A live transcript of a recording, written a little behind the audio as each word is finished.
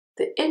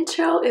The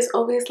intro is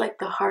always like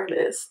the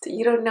hardest.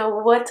 You don't know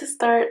what to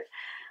start,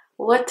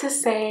 what to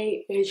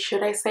say.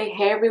 Should I say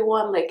hey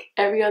everyone like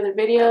every other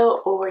video,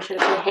 or should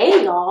I say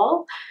hey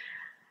y'all?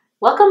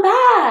 Welcome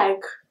back!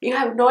 You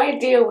have no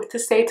idea what to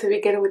say to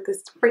begin with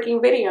this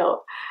freaking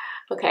video.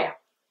 Okay,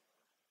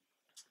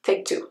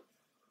 take two.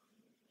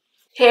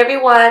 Hey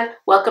everyone,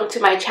 welcome to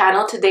my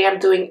channel. Today I'm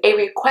doing a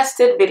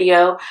requested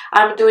video.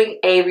 I'm doing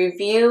a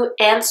review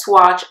and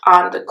swatch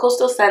on the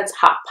CoastalScents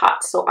Hot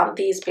Pots. So on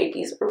these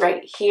babies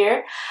right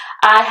here.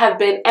 I have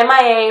been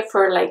MIA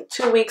for like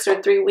 2 weeks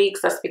or 3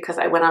 weeks. That's because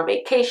I went on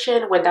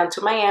vacation, went down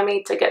to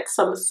Miami to get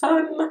some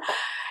sun,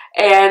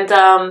 and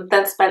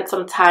then spent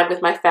some time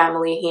with my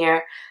family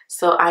here.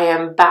 So I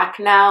am back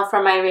now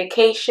from my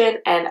vacation,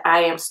 and I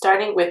am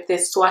starting with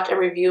this swatch and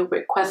review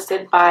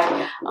requested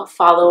by a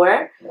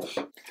follower.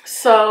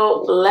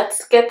 So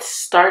let's get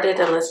started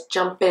and let's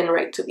jump in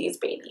right to these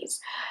babies.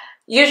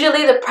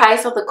 Usually the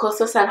price of the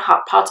CoastalScents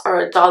Hot Pots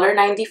are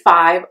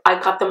 $1.95. I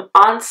got them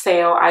on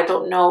sale. I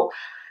don't know,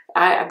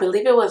 I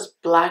believe it was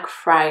Black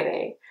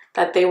Friday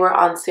that they were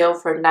on sale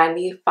for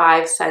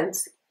 95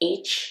 cents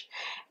each.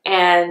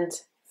 And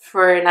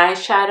for an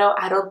eyeshadow,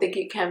 I don't think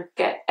you can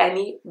get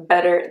any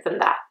better than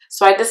that.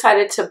 So I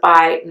decided to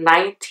buy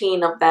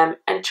 19 of them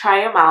and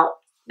try them out.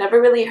 Never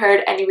really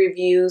heard any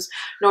reviews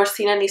nor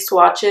seen any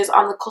swatches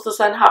on the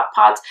CoastalScents Hot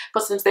Pots,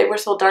 but since they were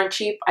so darn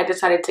cheap, I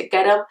decided to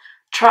get them,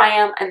 try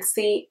them, and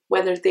see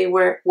whether they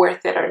were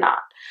worth it or not.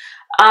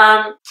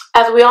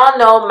 As we all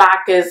know,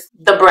 MAC is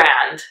the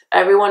brand.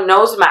 Everyone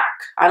knows MAC.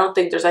 I don't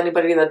think there's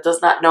anybody that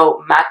does not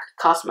know MAC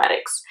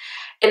Cosmetics.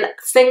 A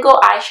single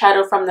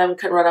eyeshadow from them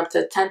can run up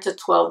to $10 to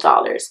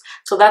 $12.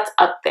 So that's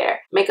up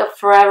there. Makeup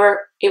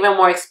Forever, even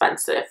more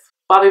expensive.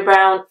 Bobbi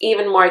Brown,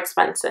 even more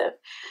expensive.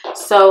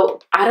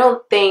 So I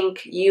don't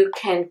think you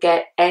can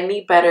get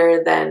any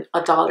better than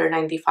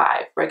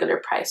 $1.95 regular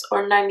price,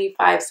 or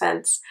 95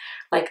 cents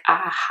like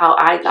how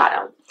I got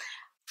them.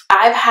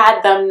 I've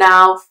had them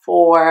now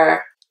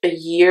for a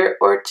year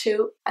or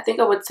two. I think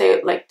I would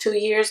say like 2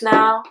 years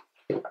now.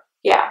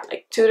 Yeah,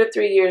 like 2 to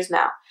 3 years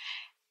now.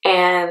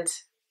 And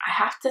I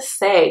have to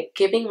say,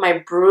 giving my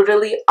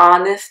brutally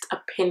honest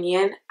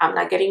opinion, I'm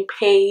not getting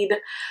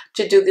paid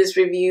to do this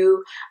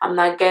review. I'm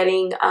not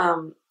getting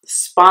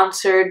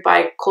sponsored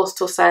by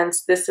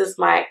CoastalScents. This is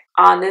my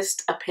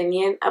honest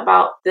opinion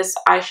about this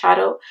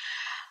eyeshadow.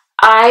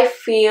 I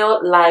feel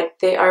like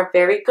they are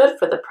very good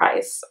for the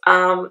price.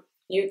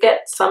 You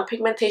get some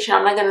pigmentation.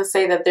 I'm not going to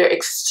say that they're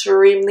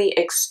extremely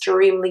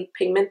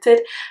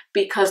pigmented,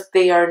 because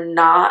they are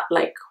not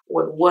like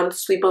with one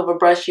sweep of a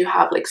brush you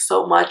have like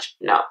so much.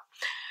 No.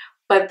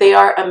 But they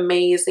are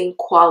amazing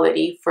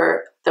quality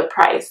for the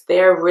price.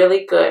 They're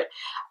really good.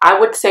 I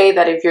would say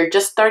that if you're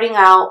just starting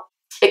out,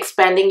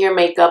 expanding your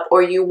makeup,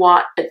 or you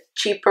want a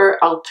cheaper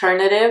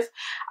alternative,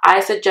 I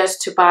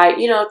suggest to buy,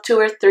 you know, 2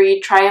 or 3,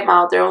 try them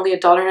out. They're only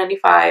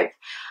 $1.95.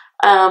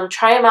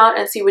 Try them out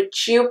and see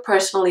what you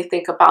personally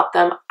think about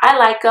them. I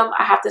like them.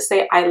 I have to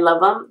say I love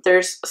them.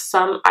 There's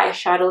some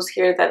eyeshadows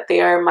here that they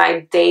are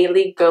my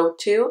daily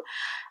go-to,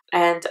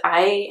 and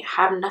I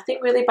have nothing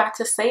really bad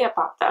to say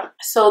about them.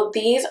 So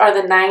these are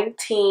the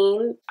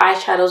 19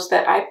 eyeshadows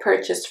that I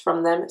purchased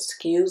from them.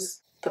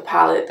 Excuse the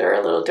palette, they're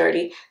a little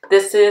dirty.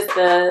 This is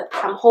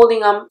I'm holding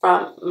them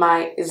from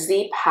my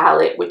Z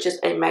palette, which is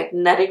a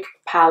magnetic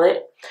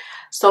palette.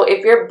 So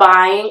if you're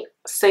buying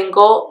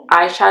single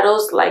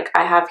eyeshadows like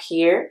I have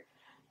here,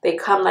 they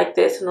come like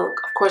this, and of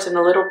course in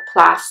a little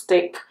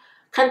plastic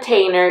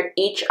container,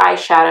 each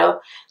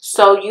eyeshadow.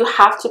 So you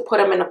have to put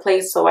them in a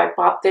place. So I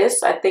bought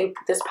this. I think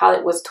this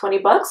palette was 20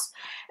 bucks,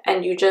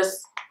 and you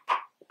just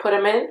put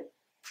them in,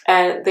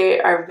 and they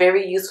are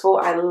very useful.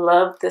 I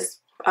love this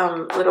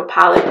little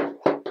palette.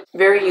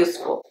 Very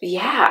useful.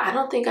 Yeah, I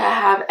don't think I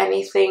have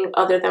anything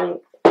other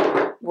than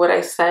what I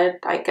said,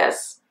 I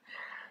guess.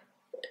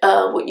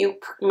 What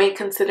you may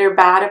consider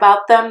bad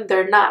about them.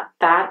 They're not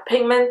that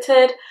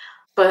pigmented,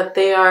 but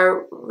they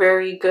are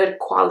very good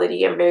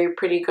quality and very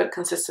pretty good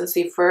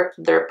consistency for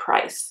their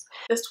price.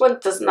 This one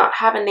does not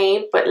have a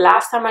name, but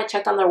last time I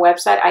checked on their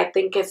website, I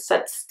think it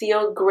said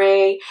steel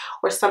gray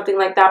or something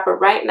like that.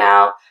 But right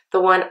now, the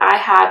one I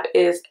have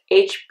is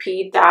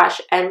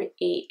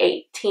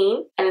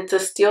HP-ME18, and it's a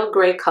steel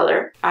gray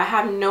color. I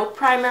have no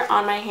primer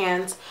on my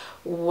hands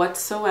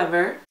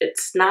whatsoever.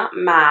 It's not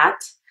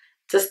matte.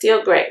 It's a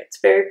steel gray. It's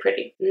very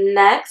pretty.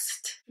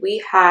 Next, we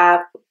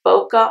have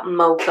Bokeh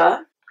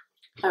Mocha.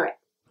 All right.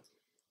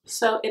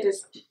 So it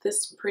is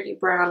this pretty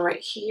brown right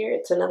here.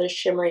 It's another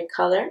shimmery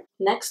color.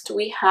 Next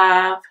we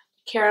have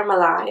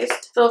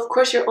Caramelized. So of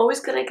course you're always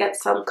going to get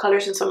some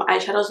colors and some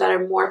eyeshadows that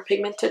are more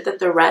pigmented than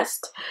the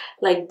rest.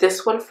 Like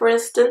this one, for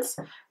instance.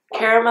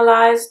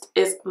 Caramelized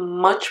is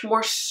much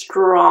more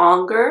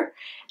stronger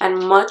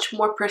and much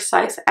more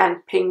precise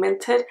and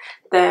pigmented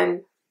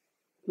than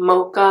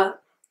Mocha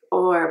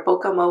or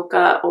Bokeh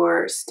Mocha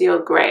or Steel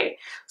Gray.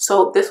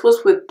 So this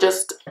was with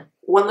just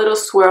one little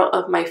swirl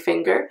of my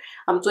finger.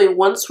 I'm doing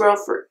one swirl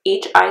for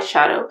each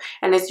eyeshadow,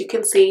 and as you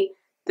can see,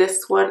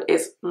 this one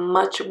is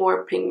much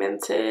more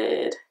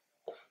pigmented.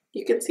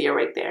 You can see it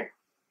right there.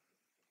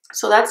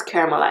 So that's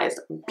caramelized.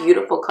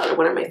 Beautiful color,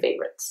 one of my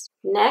favorites.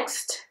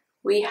 Next,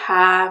 we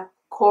have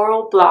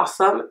Coral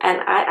Blossom,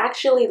 and I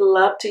actually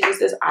love to use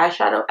this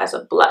eyeshadow as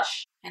a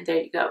blush. And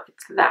there you go,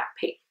 it's that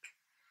pink.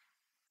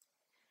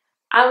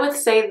 I would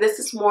say this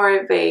is more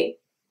of a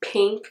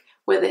pink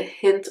with a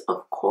hint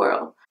of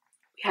coral.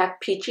 We have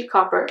Peachy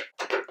Copper,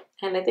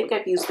 and I think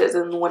I've used this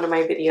in one of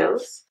my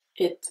videos.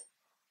 It's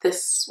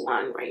this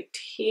one right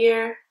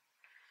here.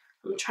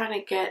 I'm trying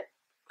to get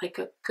like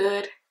a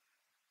good,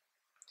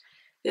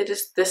 it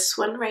is this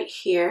one right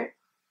here.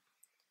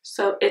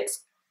 So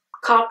it's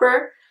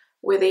copper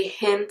with a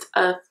hint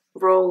of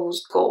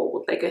rose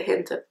gold, like a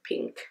hint of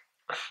pink.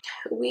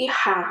 We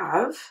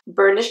have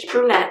Burnished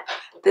Brunette.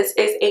 This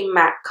is a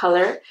matte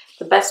color.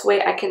 The best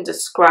way I can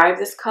describe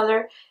this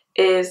color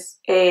is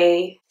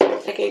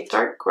like a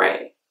dark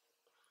gray.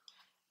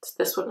 It's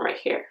this one right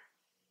here.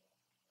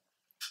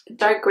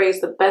 Dark gray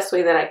is the best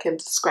way that I can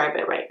describe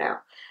it right now.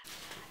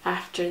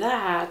 After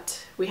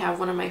that, we have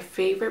one of my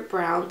favorite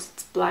browns.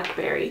 It's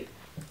Blackberry.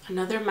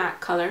 Another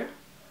matte color.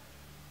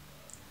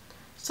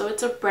 So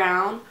it's a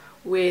brown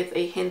with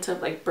a hint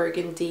of like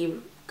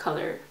burgundy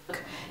color.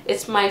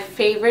 It's my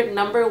favorite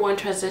 #1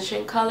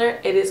 transition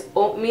color. It is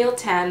Oatmeal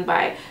Tan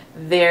by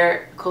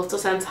their Coastal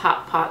Scents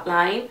Hot Pot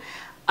line.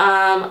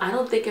 I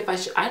don't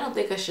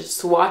think I should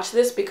swatch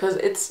this because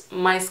it's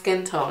my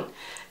skin tone.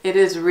 It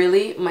is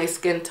really my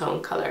skin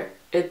tone color.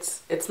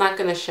 It's not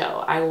gonna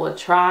show. I will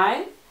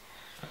try.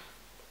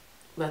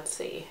 Let's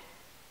see.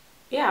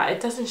 Yeah,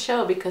 it doesn't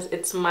show because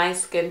it's my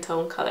skin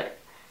tone color.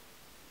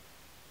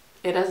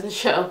 It doesn't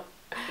show.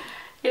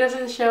 It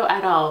doesn't show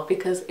at all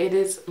because it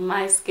is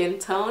my skin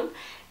tone,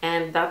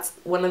 and that's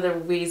one of the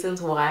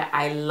reasons why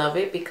I love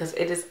it, because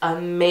it is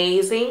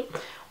amazing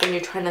when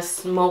you're trying to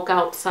smoke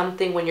out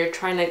something, when you're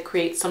trying to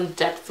create some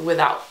depth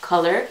without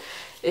color.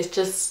 It's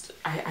just,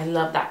 I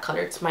love that color.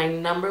 It's my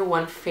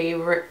 #1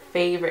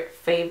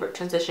 favorite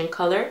transition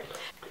color.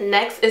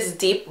 Next is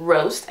Deep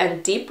Roast,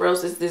 and Deep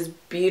Roast is this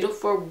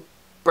beautiful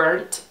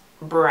burnt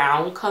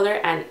brown color,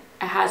 and it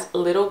has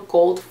little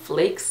gold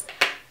flakes.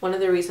 One of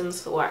the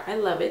reasons why I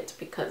love it,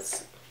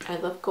 because I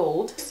love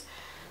gold.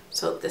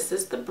 So this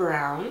is the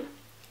brown,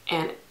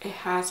 and it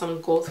has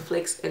some gold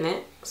flakes in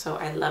it, so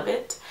I love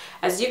it.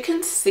 As you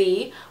can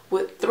see,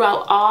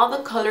 throughout all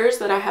the colors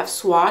that I have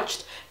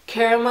swatched,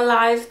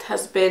 caramelized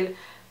has been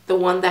the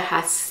one that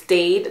has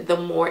stayed the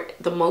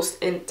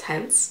most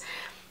intense.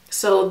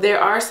 So there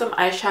are some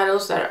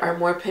eyeshadows that are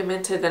more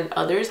pigmented than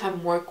others,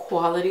 have more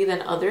quality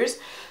than others.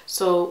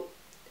 So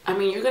I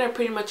mean, you're gonna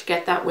pretty much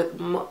get that with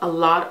a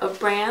lot of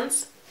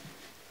brands.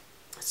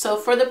 So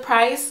for the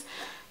price,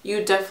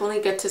 you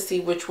definitely get to see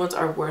which ones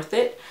are worth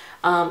it.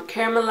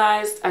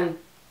 Caramelized and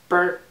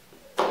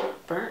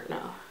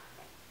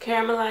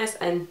Caramelized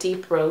and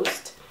Deep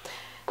Roast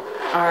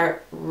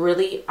are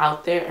really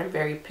out there and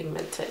very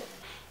pigmented.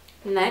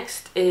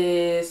 Next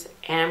is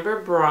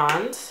Amber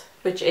Bronze,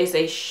 which is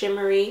a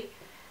shimmery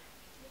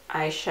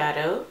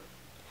eyeshadow.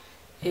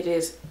 It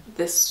is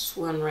this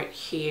one right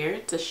here.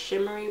 It's a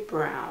shimmery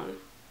brown.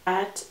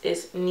 That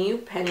is New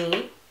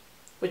Penny,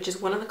 which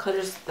is one of the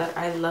colors that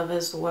I love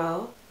as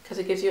well because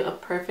it gives you a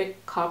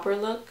perfect copper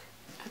look.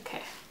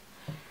 Okay,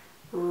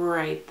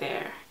 right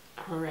there,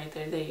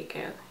 there you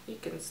go. You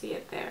can see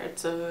it there.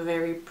 It's a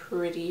very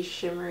pretty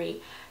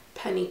shimmery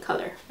penny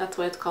color. That's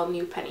why it's called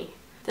New Penny.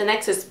 The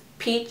next is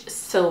Peach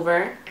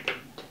Silver.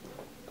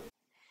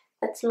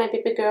 That's my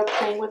baby girl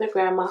playing with her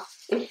grandma.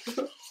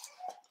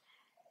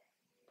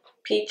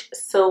 Peach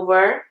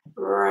Silver,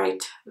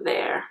 right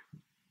there.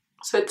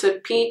 So it's a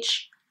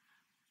peach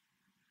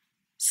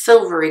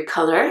silvery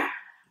color.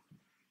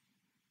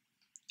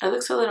 It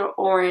looks a little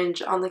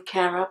orange on the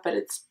camera, but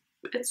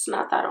it's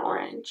not that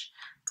orange.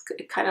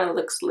 It kind of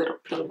looks a little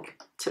pink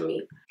to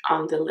me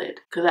on the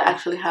lid because I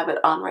actually have it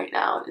on right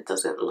now and it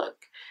doesn't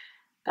look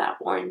that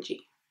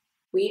orangey.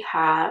 We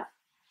have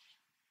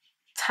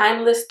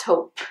Timeless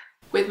Taupe.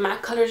 With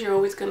matte colors, you're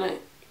always gonna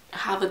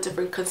have a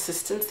different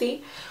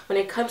consistency. When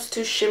it comes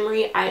to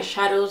shimmery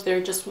eyeshadows,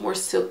 they're just more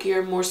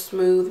silkier, more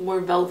smooth,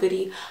 more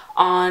velvety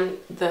on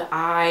the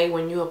eye.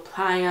 When you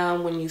apply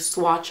them, when you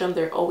swatch them,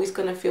 they're always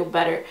gonna feel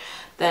better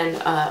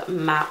than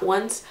matte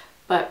ones.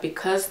 But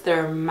because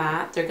they're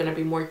matte, they're gonna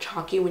be more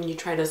chalky when you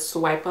try to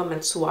swipe them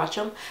and swatch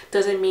them.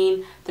 Doesn't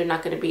mean they're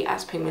not gonna be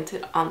as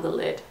pigmented on the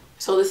lid.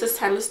 So this is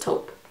Timeless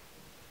Taupe.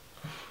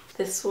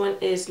 This one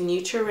is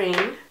New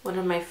Terrain, one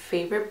of my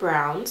favorite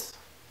browns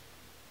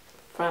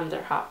from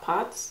their Hot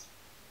Pots.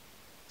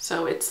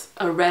 So it's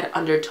a red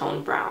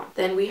undertone brown.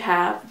 Then we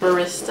have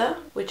Barista,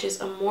 which is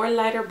a more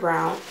lighter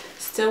brown,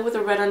 still with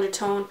a red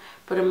undertone,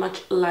 but a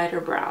much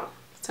lighter brown.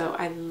 So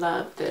I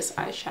love this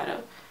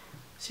eyeshadow.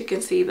 So you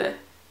can see the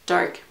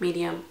dark,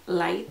 medium,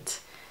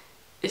 light.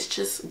 It's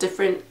just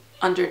different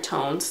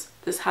undertones.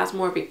 This has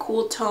more of a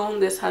cool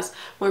tone, this has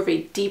more of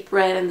a deep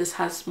red, and this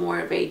has more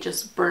of a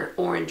just burnt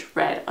orange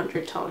red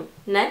undertone.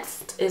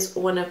 Next is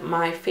one of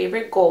my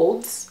favorite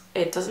golds.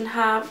 It doesn't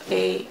have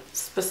a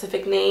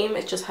specific name,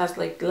 it just has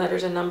like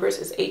letters and numbers.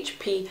 It's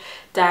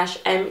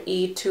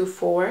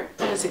HP-ME24.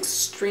 It is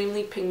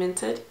extremely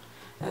pigmented.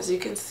 As you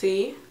can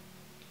see,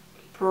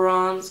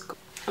 bronze.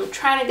 I'm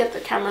trying to get the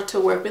camera to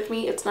work with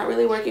me. It's not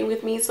really working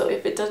with me, so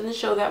if it doesn't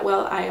show that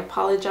well, I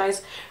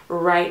apologize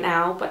right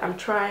now, but I'm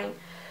trying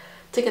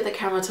to get the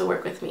camera to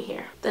work with me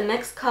here. The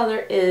next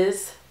color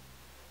is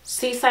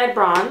Seaside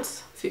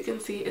Bronze. So you can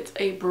see it's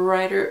a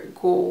brighter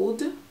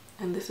gold,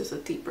 and this is a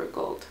deeper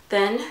gold.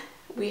 Then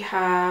we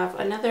have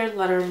another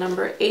letter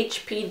number,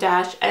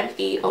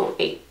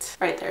 HP-ME08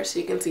 right there. So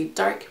you can see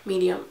dark,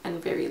 medium,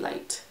 and very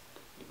light.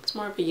 It's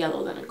more of a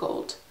yellow than a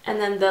gold. And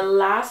then the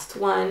last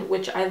one,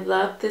 which I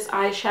love this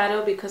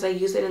eyeshadow because I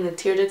use it in the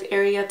tear duct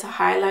area to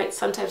highlight.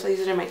 Sometimes I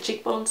use it in my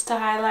cheekbones to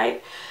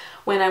highlight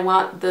when I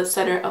want the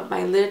center of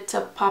my lid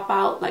to pop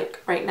out.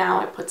 Like right now,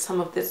 I put some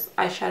of this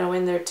eyeshadow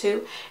in there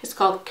too. It's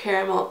called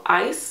Caramel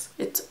Ice.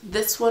 It's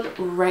this one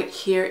right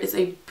here is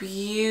a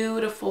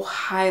beautiful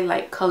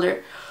highlight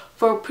color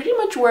for pretty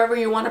much wherever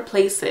you want to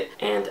place it.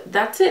 And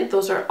that's it.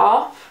 Those are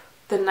all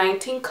the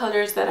 19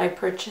 colors that I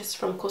purchased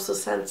from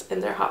CoastalScents in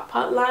their Hot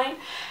Pot line.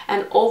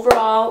 And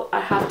overall,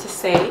 I have to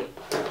say,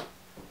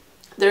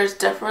 there's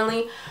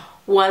definitely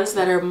ones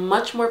that are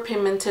much more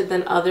pigmented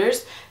than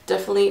others.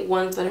 Definitely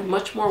ones that are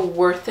much more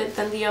worth it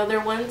than the other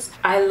ones.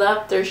 I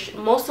love their,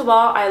 most of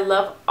all, I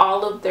love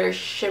all of their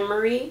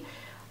shimmery,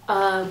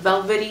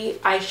 velvety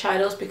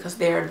eyeshadows because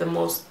they are the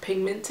most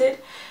pigmented.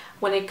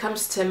 When it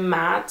comes to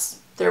mattes,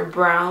 their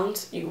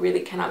browns, you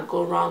really cannot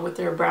go wrong with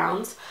their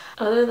browns.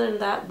 Other than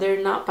that,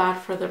 they're not bad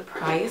for the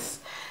price.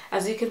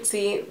 As you can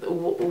see,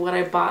 what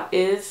I bought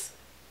is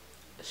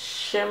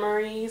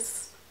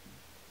shimmeries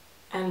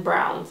and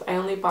browns. I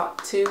only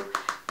bought two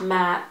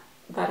matte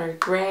that are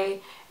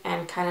gray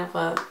and kind of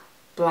a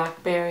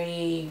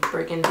blackberry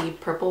burgundy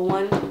purple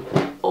one.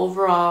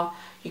 Overall,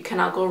 you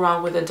cannot go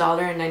wrong with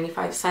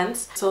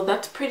 $1.95. So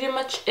that's pretty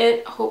much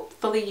it.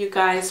 Hopefully you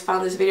guys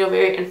found this video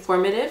very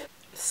informative.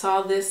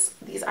 Saw these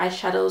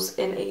eyeshadows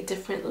in a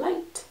different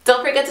light.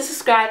 Don't forget to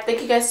subscribe.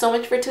 Thank you guys so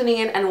much for tuning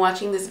in and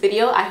watching this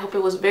video. I hope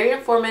it was very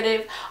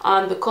informative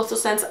on the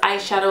CoastalScents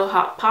eyeshadow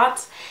hot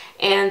pots.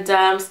 And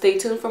stay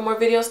tuned for more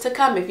videos to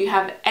come. If you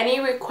have any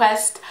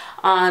requests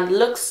on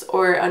looks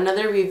or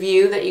another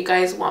review that you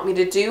guys want me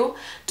to do,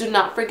 do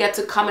not forget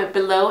to comment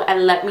below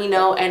and let me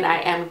know, and I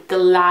am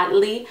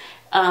gladly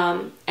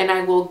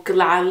I will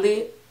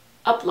gladly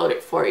upload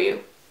it for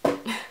you.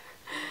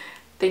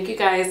 Thank you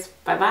guys.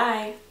 Bye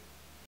bye.